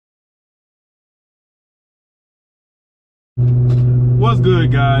What's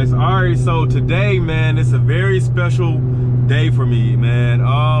good, guys? All right, so today, man, it's a very special day for me, man.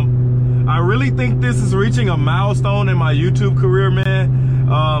 I really think this is reaching a milestone in my YouTube career, man.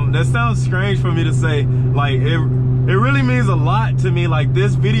 That sounds strange for me to say. Like, it really means a lot to me. Like,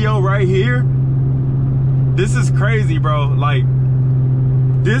 this video right here, this is crazy, bro. Like,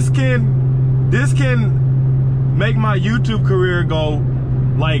 this can make my YouTube career go,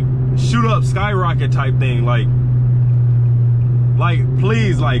 like, shoot up, skyrocket type thing.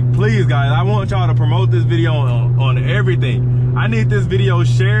 Please, guys, I want y'all to promote this video on everything. I need this video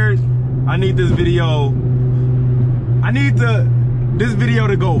shared. I need this video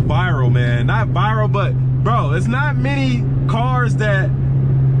to go viral, man. Not viral, but bro, it's not many cars that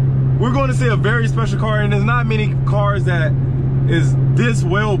we're going to see a very special car, and there's not many cars that is this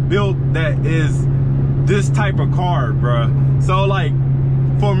well built that is this type of car, bro. So like,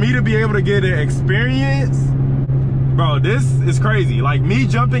 for me to be able to get an experience, bro, this is crazy. Like, me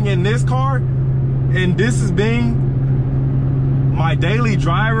jumping in this car and this is being my daily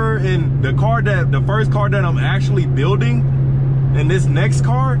driver, and the first car that I'm actually building, and this next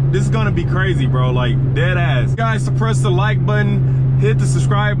car, this is gonna be crazy, bro. Like, dead ass. Guys, press the like button, hit the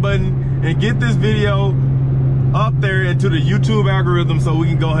subscribe button, and get this video up there into the YouTube algorithm so we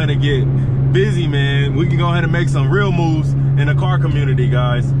can go ahead and get busy, man. We can go ahead and make some real moves in the car community,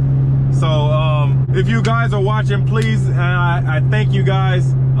 guys. So if you guys are watching, please, and I thank you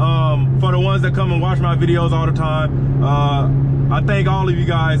guys for the ones that come and watch my videos all the time. I thank all of you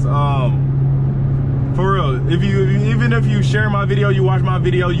guys, for real. Even if you share my video, you watch my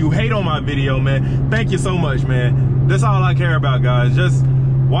video, you hate on my video, man, thank you so much, man. That's all I care about, guys. Just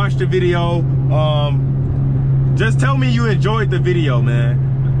watch the video. Just tell me you enjoyed the video, man.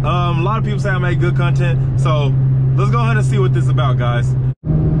 A lot of people say I make good content, so let's go ahead and see what this is about, guys.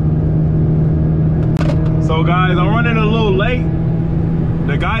 So guys, I'm running a little late.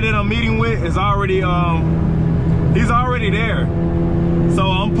 The guy that I'm meeting with is already, he's already there. So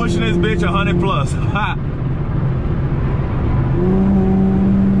I'm pushing this bitch 100 plus. Ha!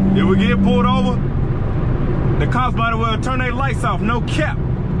 If we get pulled over, the cops might as well turn their lights off, no cap.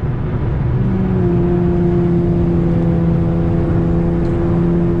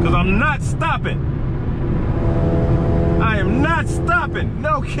 Cause I'm not stopping. I am not stopping,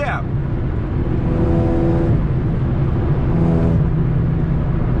 no cap.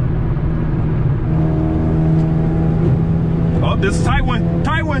 Oh, this is tight one,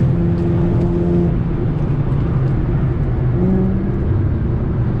 tight one.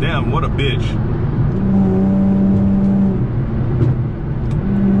 Damn, what a bitch.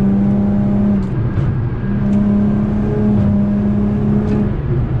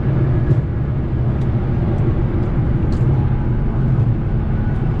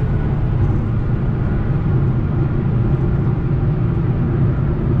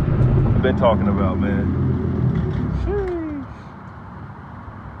 I've been talking about, man.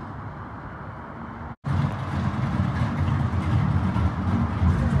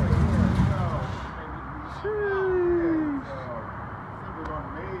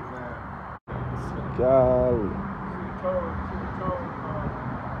 Golly.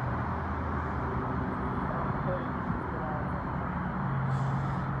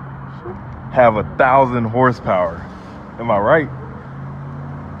 Have 1,000 horsepower. Am I right?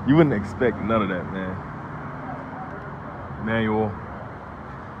 You wouldn't expect none of that, man. Manual.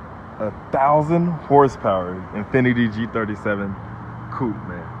 1,000 horsepower. Infiniti G37 coupe,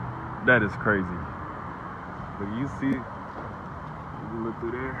 man. That is crazy. But you see, you can look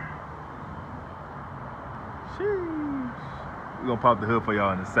through there. We're gonna pop the hood for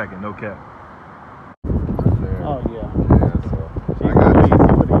y'all in a second, no cap. Oh yeah. So I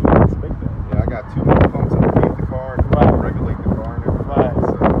got two pumps underneath the car to regulate the car and everything. Right.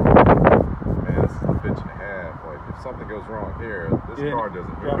 So, man, this is a bitch and a half. Like, if something goes wrong here, this car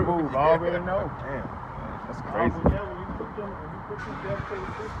doesn't move. I already know. Damn, that's crazy. When you put the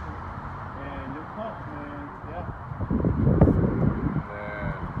dedicated system and your pumps, man,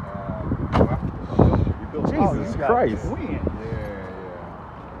 Jesus Christ.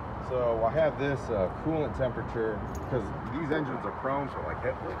 So I have this coolant temperature, because these engines are chrome, so like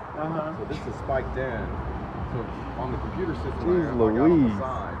headlit. So this is spiked in. So on the computer system, Jeez I got on Louise. the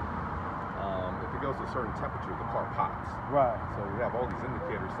side, if it goes to a certain temperature, the car pops. Right. So we have all these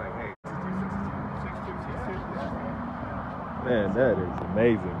indicators saying, hey, 62, 62, 62. Man, that is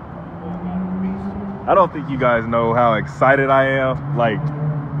amazing. I don't think you guys know how excited I am. Like,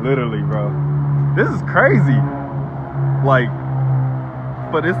 literally, bro. This is crazy. Like,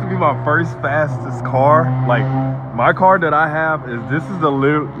 for this to be my first fastest car, like, my car that I have this is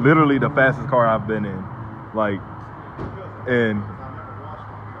literally the fastest car I've been in. Like, and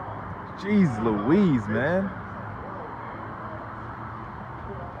Jeez Louise, man.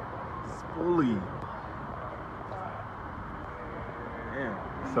 It's fully. Damn.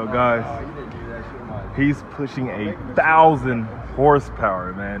 So guys, he's pushing 1,000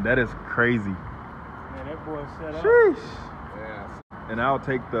 horsepower, man. That is crazy. Man, that boy set up. Sheesh. Yeah. And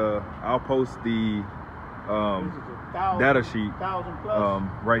I'll post the data sheet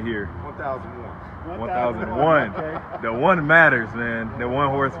right here. 1001. 1001. Okay. The one matters, man. The 1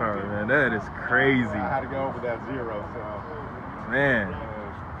 horsepower, man. That is crazy. I had to go over that 0, so. Man.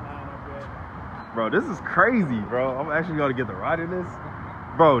 Bro, this is crazy, bro. I'm actually gonna get the ride in this.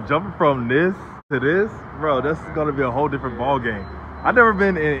 Bro, jumping from this to this, bro, this is gonna be a whole different ball game. I've never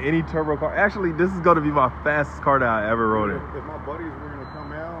been in any turbo car. Actually, this is gonna be my fastest car that I ever rode in. If my buddies were gonna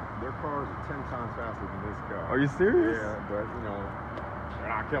come out, their cars are 10 times faster than this car. Are you serious? Yeah, but you know, they're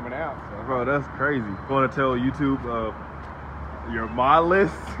not coming out. So. Bro, that's crazy. Going to tell YouTube your mod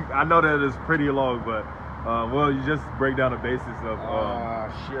list. I know that is pretty long, but well, you just break down the basis of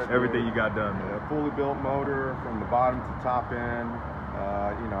everything you got done. Yeah, fully built motor from the bottom to top end.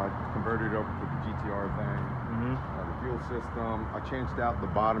 You know, I converted it over to the GTR thing. The fuel system. I changed out the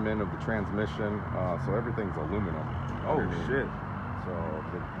bottom end of the transmission, so everything's aluminum. Oh underneath. shit! So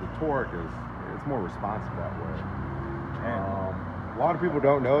the torque it's more responsive that way. A lot of people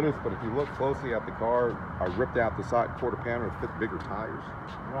don't notice, but if you look closely at the car, I ripped out the side quarter panel to fit bigger tires.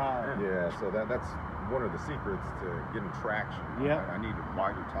 Right. Yeah, so that's one of the secrets to getting traction. Yeah. I needed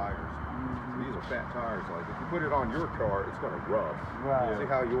wider tires. So these are fat tires. Like if you put it on your car, it's gonna rub. Right. See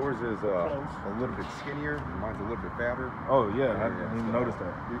how yours is a little bit skinnier, and mine's a little bit fatter. Oh yeah, I didn't even notice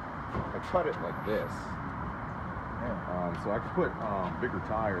that. I cut it like this. So I could put bigger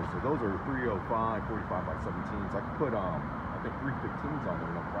tires. So those are 305, 45 by 17s. I could put I think 315s on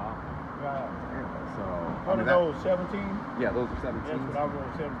there, no problem. Right. So What are those, 17? Yeah, those are 17s. That's what I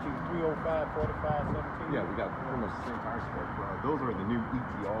wrote, 17. 305, 45, 17. Yeah, we got pretty much the same tire spec. Those are the new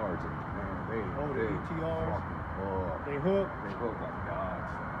ETRs, and man, they the ETRs. They hook. They hook like gods.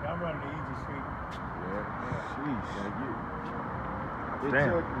 I'm running the Easy Street. Yeah. Sheesh. Yeah, it Damn.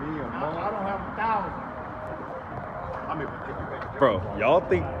 took me a month. I don't have 1,000. I mean, Bro, y'all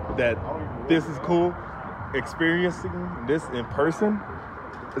think that this is cool? Experiencing this in person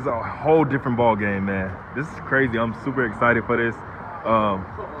is a whole different ball game, man. This is crazy. I'm super excited for this.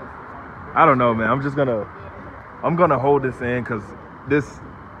 I don't know, man. I'm gonna hold this in because this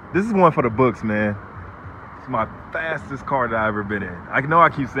is one for the books, man. It's my fastest car that I've ever been in. I know I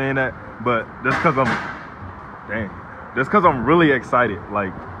keep saying that, but that's because I'm really excited.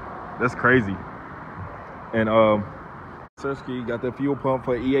 Like, that's crazy. And Sersky got the fuel pump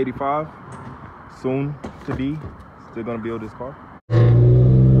for E85. Soon to be. Still gonna build this car.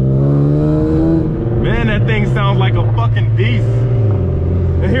 Man, that thing sounds like a fucking beast.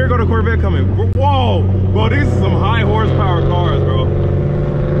 And here go the Corvette coming. Whoa! Bro, these are some high horsepower cars, bro.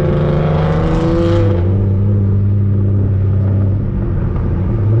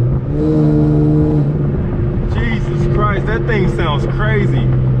 Jesus Christ, that thing sounds crazy.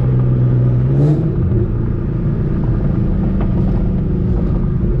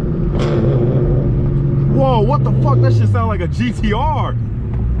 Whoa, what the fuck? That shit sound like a GTR.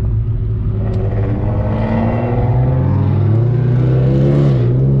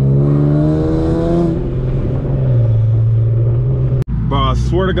 Bro, I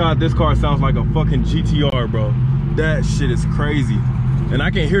swear to God, this car sounds like a fucking GTR, bro. That shit is crazy. And I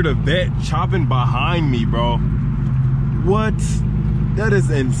can hear the vet chopping behind me, bro. What? That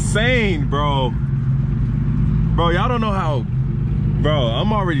is insane, bro. Bro, y'all don't know how... Bro,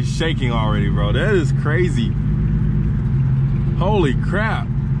 I'm already shaking already, bro. That is crazy. Holy crap.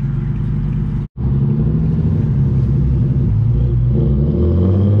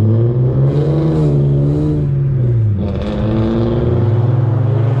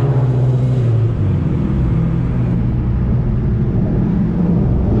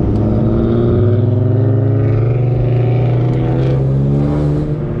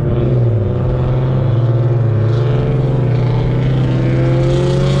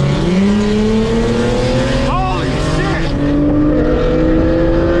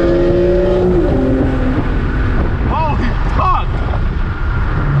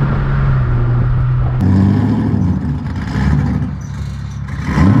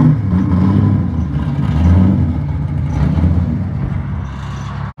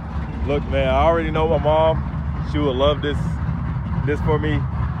 Look, man, I already know my mom. She would love this for me.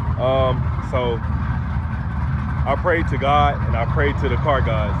 So I pray to God and I pray to the car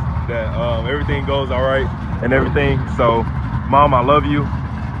guys that everything goes all right and everything. So, Mom, I love you.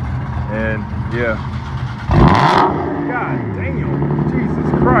 And yeah. God damn, Jesus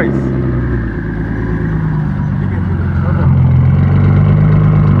Christ.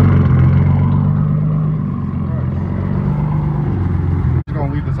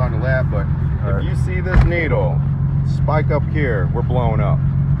 leave this on the lap, but if you see this needle spike up here, we're blowing up.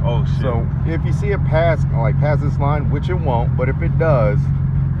 Oh shit. So if you see it pass this line, which it won't, but if it does,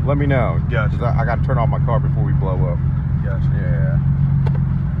 let me know. Gotcha. 'Cause I gotta turn off my car before we blow up. Gotcha. Yeah.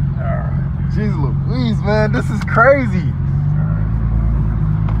 Alright. Jeez Louise, man, this is crazy.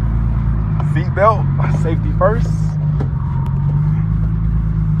 Seat belt, safety first.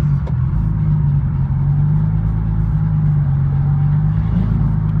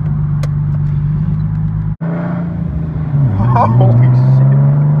 Holy shit.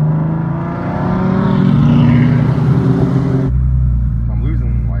 I'm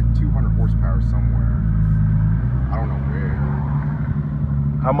losing like 200 horsepower somewhere. I don't know where.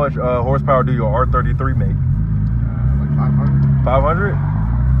 How much horsepower do your R33 make? Like 500. 500?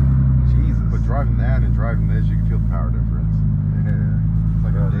 Jesus. But driving that and driving this, you can feel the power difference. Yeah. It's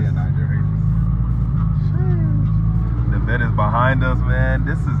like a day and night difference. The vet is behind us, man.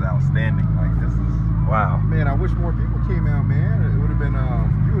 This is outstanding. Like, this is, wow. Man, I wish more people came out, man. It would have been,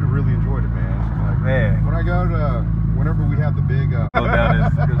 you would have really enjoyed it, man. Like, Man. when I go to, whenever we have the big, Go down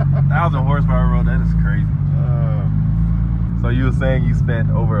this 1,000 horsepower road, that is crazy. So you were saying you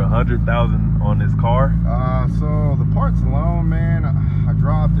spent over 100,000 on this car? So the parts alone, man, I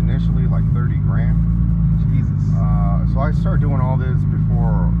dropped initially like 30 grand. Jesus. So I started doing all this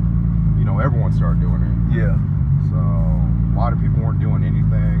before, you know, everyone started doing it. Yeah. So a lot of people weren't doing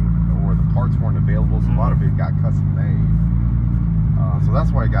anything, or the parts weren't available, so a lot of it got custom made. So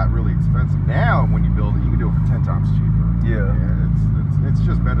that's why it got really expensive. Now, when you build it, you can do it for 10 times cheaper. Yeah. It's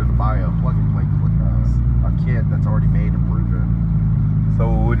just better to buy a plug and play a kit that's already made and proven. So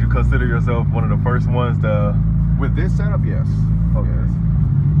would you consider yourself one of the first ones to? With this setup, yes. Okay. Yes.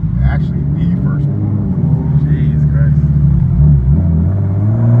 Actually, the first one. Jeez Christ.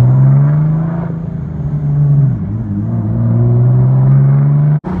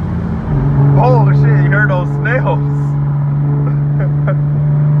 Oh shit, you heard those snails.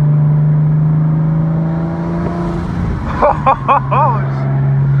 Oh shit.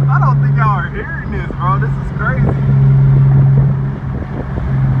 I don't think y'all are hearing this, bro. This is crazy.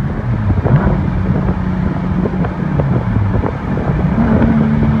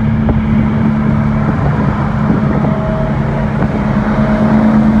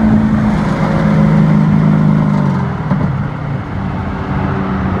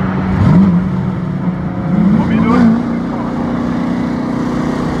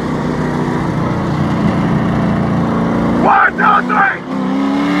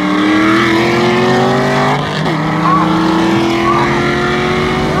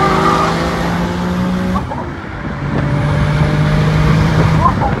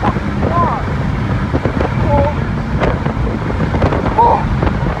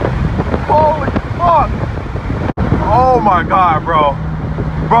 Oh my God, bro.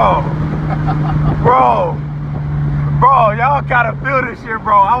 Bro, y'all gotta feel this shit,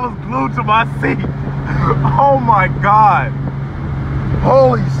 bro. I was glued to my seat. Oh my God.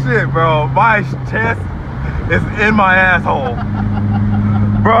 Holy shit, bro. My chest is in my asshole.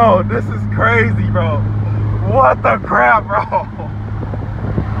 Bro, this is crazy, bro. What the crap, bro?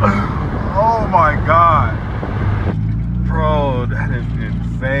 Oh my God. Bro, that is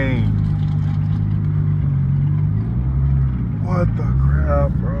insane. What the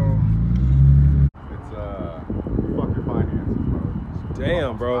crap, bro? It's fuck your finances, bro.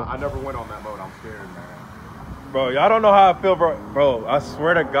 Damn, bro. I never went on that mode. I'm scared, man. Bro, y'all don't know how I feel, bro. Bro, I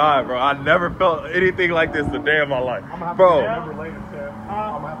swear to God, bro, I never felt anything like this a day in my life. Bro, I'm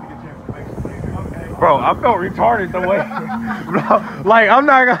gonna have to get you information later. Okay. bro, I felt retarded the way. Bro, like, I'm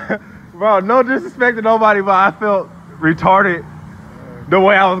not gonna, bro, no disrespect to nobody, but I felt retarded the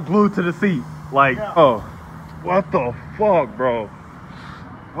way I was glued to the seat. Like, oh, what the fuck, bro?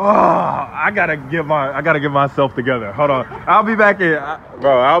 Oh, I gotta get myself together. Hold on, I'll be back in,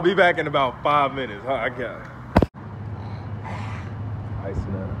 bro. I'll be back in about 5 minutes. I got ice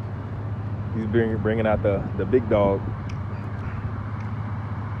now. He's bringing out the big dog.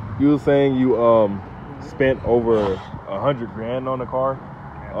 You were saying you spent over 100 grand on the car.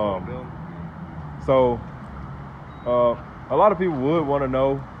 So a lot of people would want to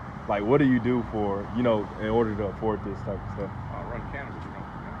know, like, what do you do for, you know, in order to afford this type of stuff? I run cannabis company.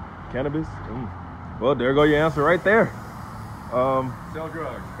 Cannabis? Well, there go your answer right there. Sell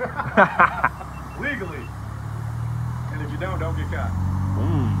drugs. Legally. And if you don't get caught.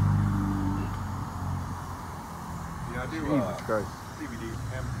 Yeah, I do Jesus Christ. CBD,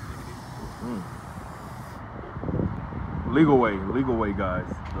 hemp, CBD. Legal way, guys.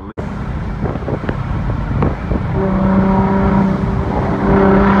 Holy shit.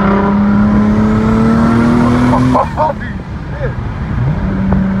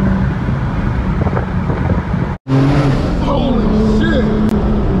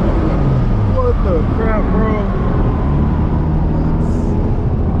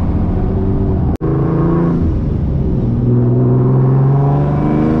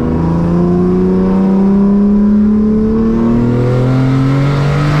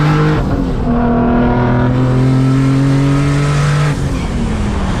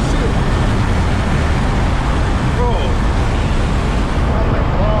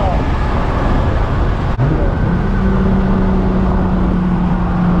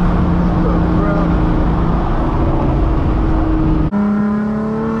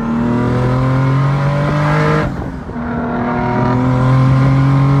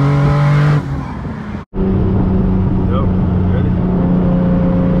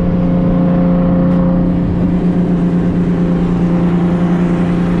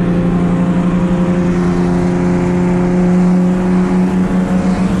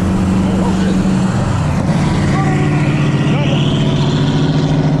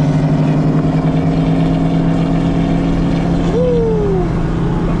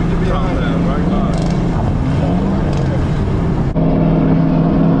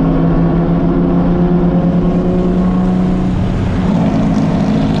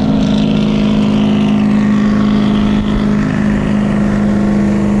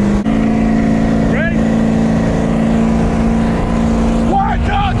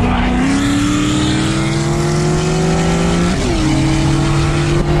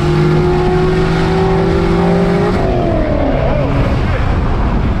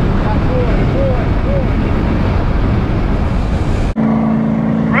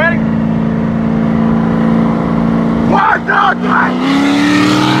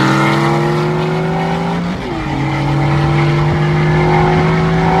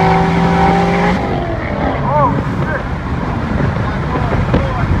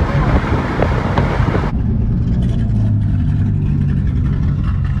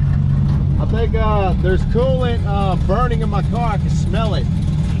 There's coolant burning in my car. I can smell it.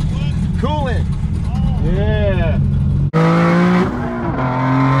 Coolant. Oh. Yeah.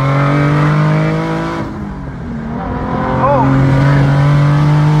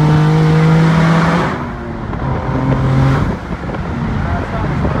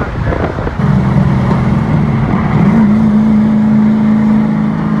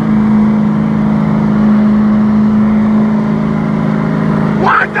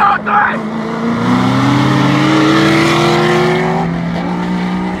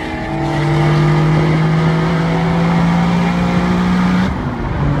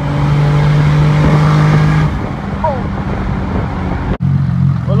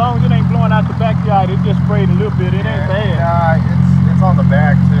 It just sprayed a little bit. It ain't bad. Nah, it's on the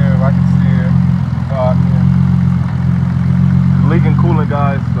back too. I can see it. Leaking coolant,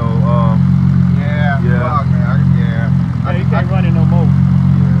 guys. So yeah. Fuck, man. Yeah, you can't run it no more.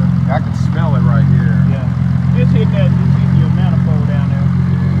 Yeah, I can smell it right here. Yeah, it's hitting your manifold down there.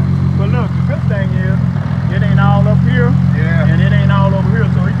 Yeah. But look, the good thing is it ain't all up here. Yeah. And it ain't all over here,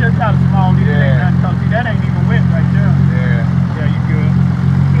 so it just got a small little thing. See, that ain't even wet right there. Yeah. Yeah, you good.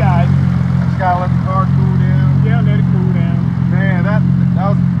 You got it. Gotta let the car cool down. Yeah, let it cool down. Man, that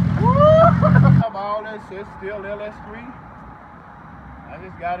was Woo! All that shit still LS3. I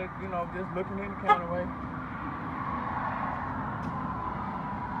just got it, you know, just looking in the counterway.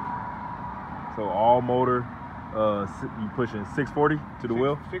 So all motor, you pushing 640 to the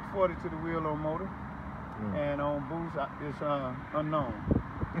wheel? 640 to the wheel on motor, and on boost it's unknown.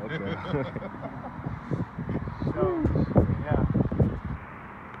 Okay. So yeah.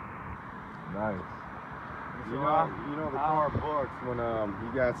 Nice. You know the car books when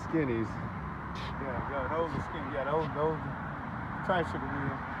you got skinnies. Yeah, those are skinny. Yeah, those tricycle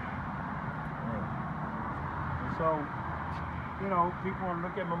wheels. And so, you know, people want to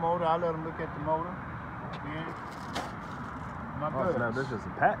look at my motor. I let them look at the motor. And my buds. So now this is just a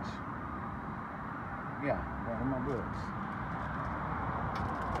patch. Yeah, my buds.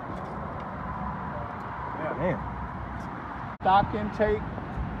 Yeah. Damn. Stock intake.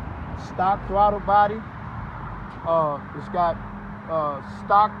 Stock throttle body. It's got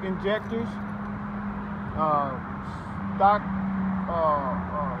stock injectors. Stock.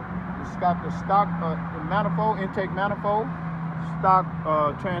 It's got the stock manifold, intake manifold. Stock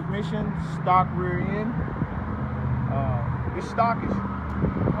transmission. Stock rear end. It's stockish.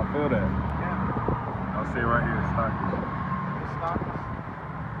 I feel that. Yeah. I'll see it right here. It's stockish.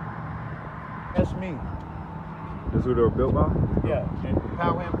 That's me. This is who they were built by? Yeah, and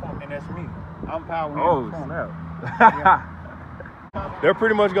power and pump, and that's me. I'm power and pump. Snap. They're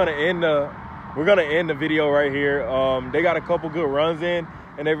pretty much gonna end we're gonna end the video right here. They got a couple good runs in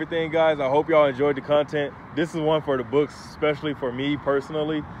and everything, guys. I hope y'all enjoyed the content. This is one for the books, especially for me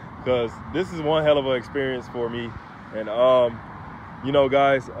personally, because this is one hell of an experience for me. And you know,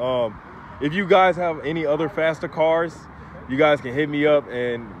 guys, if you guys have any other faster cars, you guys can hit me up,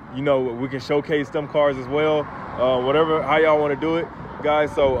 and you know, we can showcase them cars as well. Whatever, how y'all want to do it,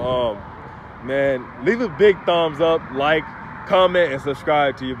 guys. So man, leave a big thumbs up, like, comment, and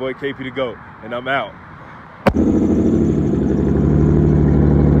subscribe to your boy KP the GOAT, and I'm out.